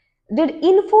Did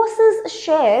Infosys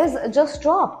shares just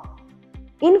drop?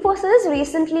 Infosys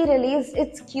recently released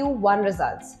its Q1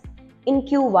 results. In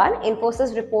Q1,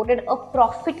 Infosys reported a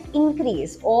profit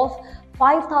increase of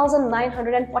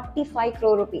 5,945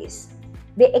 crore rupees.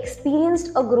 They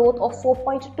experienced a growth of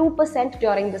 4.2%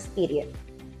 during this period.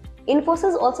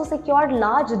 Infosys also secured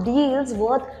large deals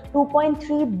worth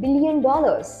 $2.3 billion.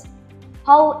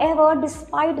 However,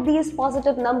 despite these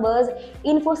positive numbers,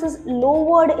 Infosys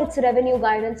lowered its revenue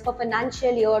guidance for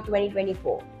financial year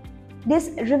 2024. This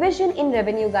revision in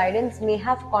revenue guidance may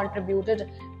have contributed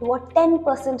to a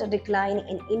 10% decline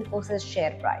in Infosys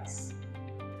share price.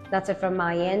 That's it from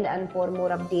my end, and for more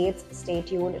updates, stay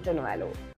tuned to Noello.